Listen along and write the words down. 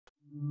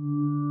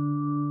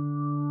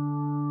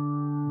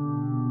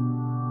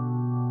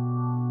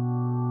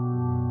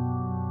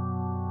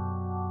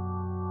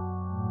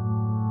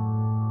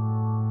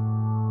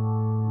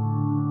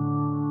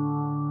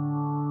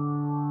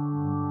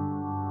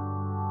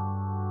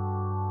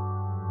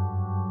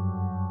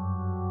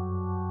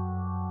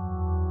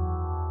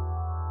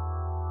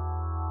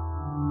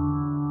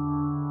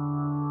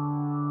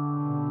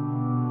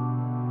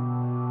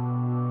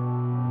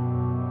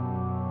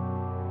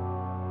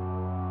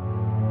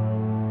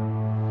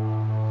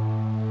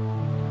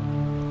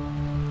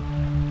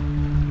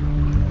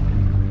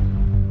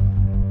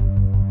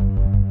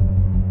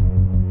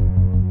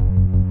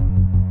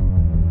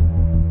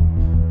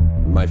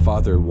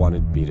father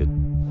wanted me to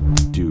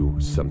do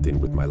something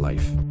with my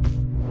life.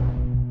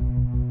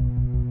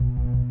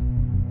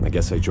 I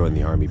guess I joined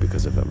the army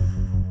because of him.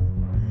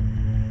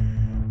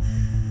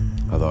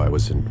 Although I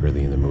wasn't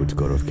really in the mood to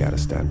go to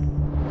Afghanistan.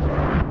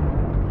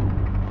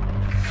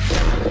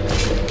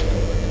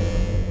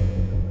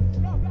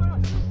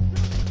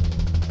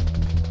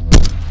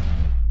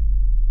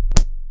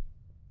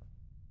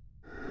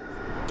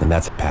 And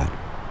that's Pat.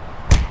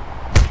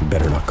 You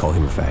better not call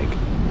him a fag.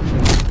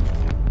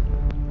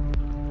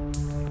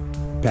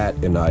 Pat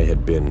and I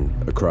had been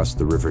across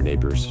the river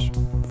neighbors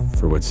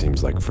for what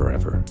seems like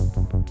forever.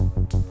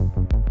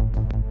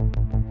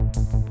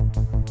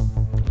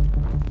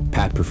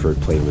 Pat preferred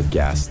playing with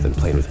gas than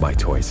playing with my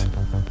toys.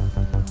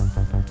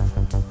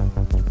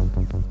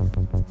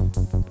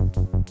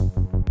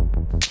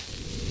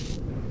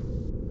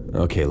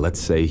 Okay, let's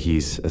say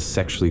he's a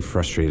sexually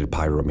frustrated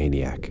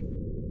pyromaniac.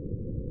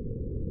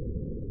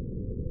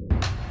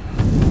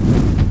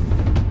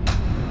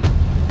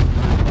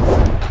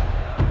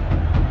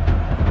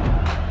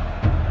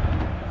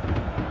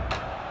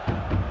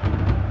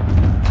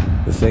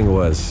 The thing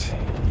was,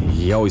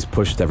 he always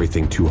pushed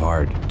everything too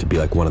hard to be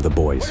like one of the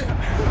boys.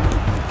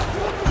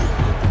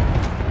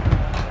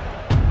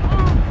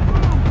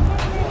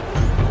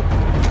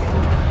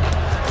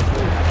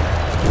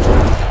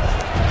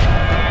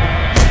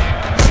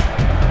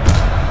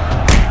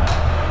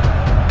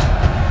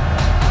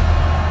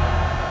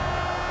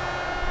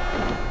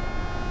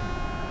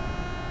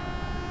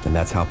 And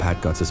that's how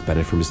Pat got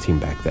suspended from his team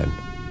back then.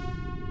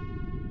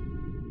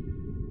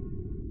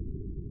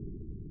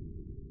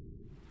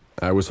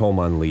 I was home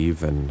on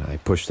leave, and I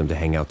pushed them to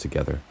hang out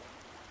together.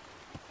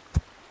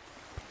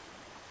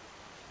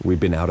 We'd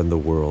been out in the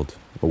world,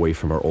 away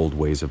from our old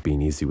ways of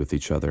being easy with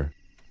each other.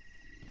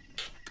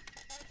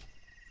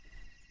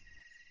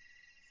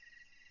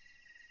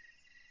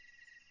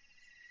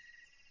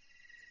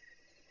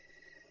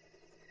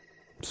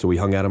 So we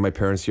hung out in my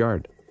parents'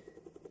 yard.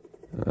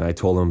 I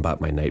told them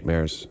about my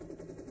nightmares.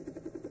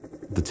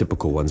 The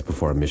typical ones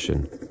before a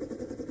mission.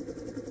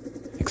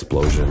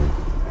 Explosion,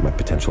 my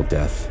potential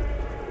death,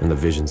 and the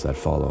visions that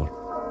followed.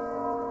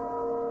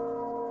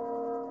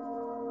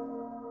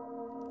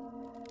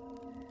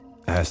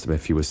 I asked him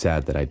if he was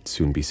sad that I'd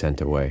soon be sent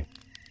away.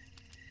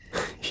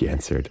 He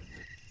answered,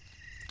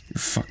 "You're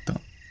fucked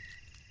up."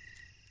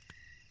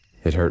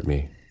 It hurt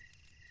me.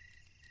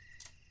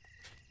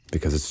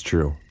 Because it's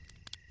true.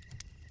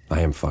 I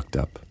am fucked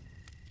up.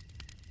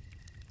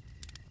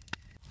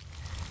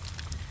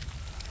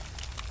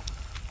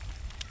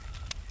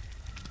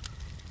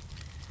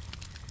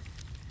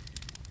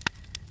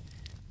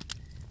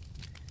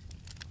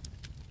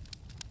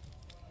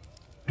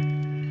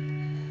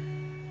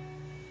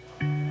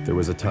 There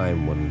was a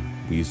time when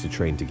we used to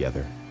train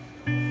together.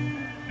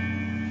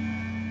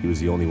 He was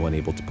the only one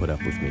able to put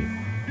up with me.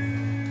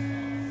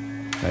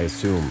 I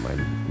assume I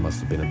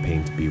must have been a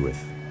pain to be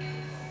with.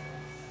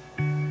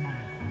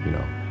 You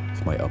know,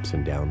 with my ups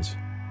and downs.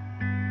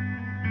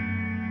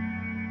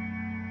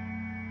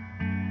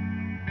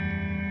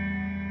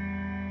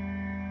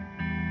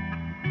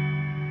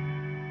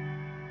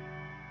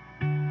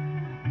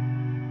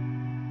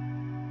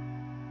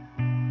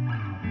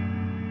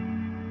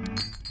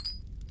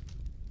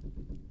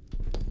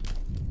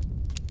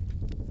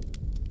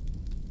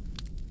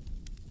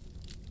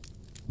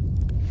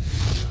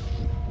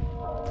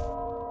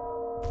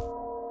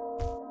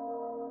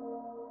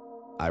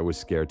 I was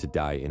scared to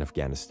die in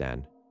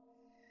Afghanistan.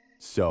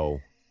 So,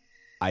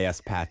 I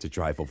asked Pat to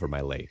drive over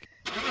my leg.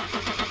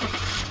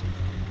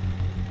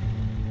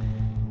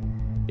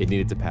 It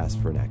needed to pass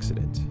for an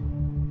accident.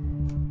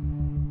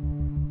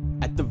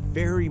 At the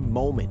very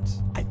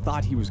moment I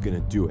thought he was gonna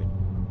do it,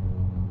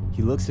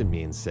 he looks at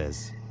me and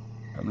says,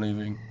 "I'm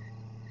leaving."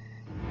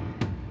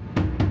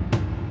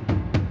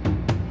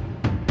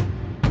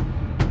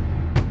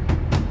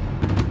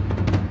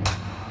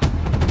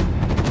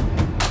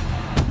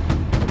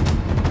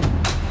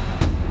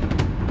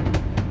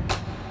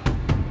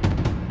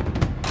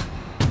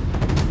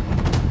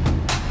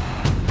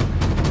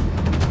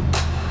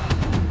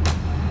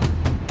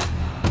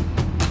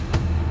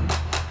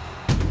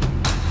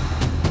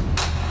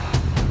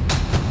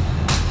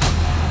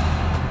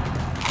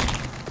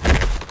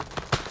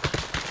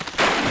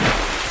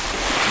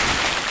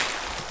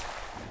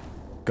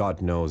 God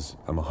knows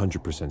I'm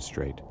 100%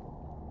 straight.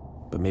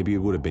 But maybe it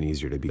would have been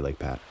easier to be like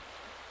Pat.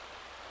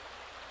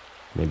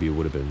 Maybe it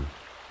would have been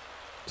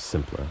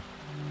simpler.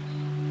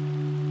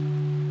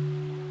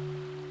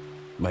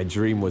 My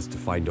dream was to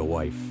find a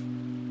wife,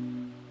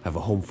 have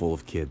a home full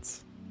of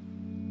kids.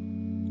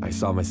 I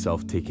saw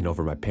myself taking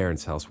over my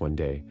parents' house one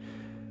day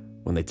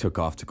when they took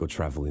off to go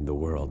traveling the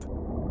world.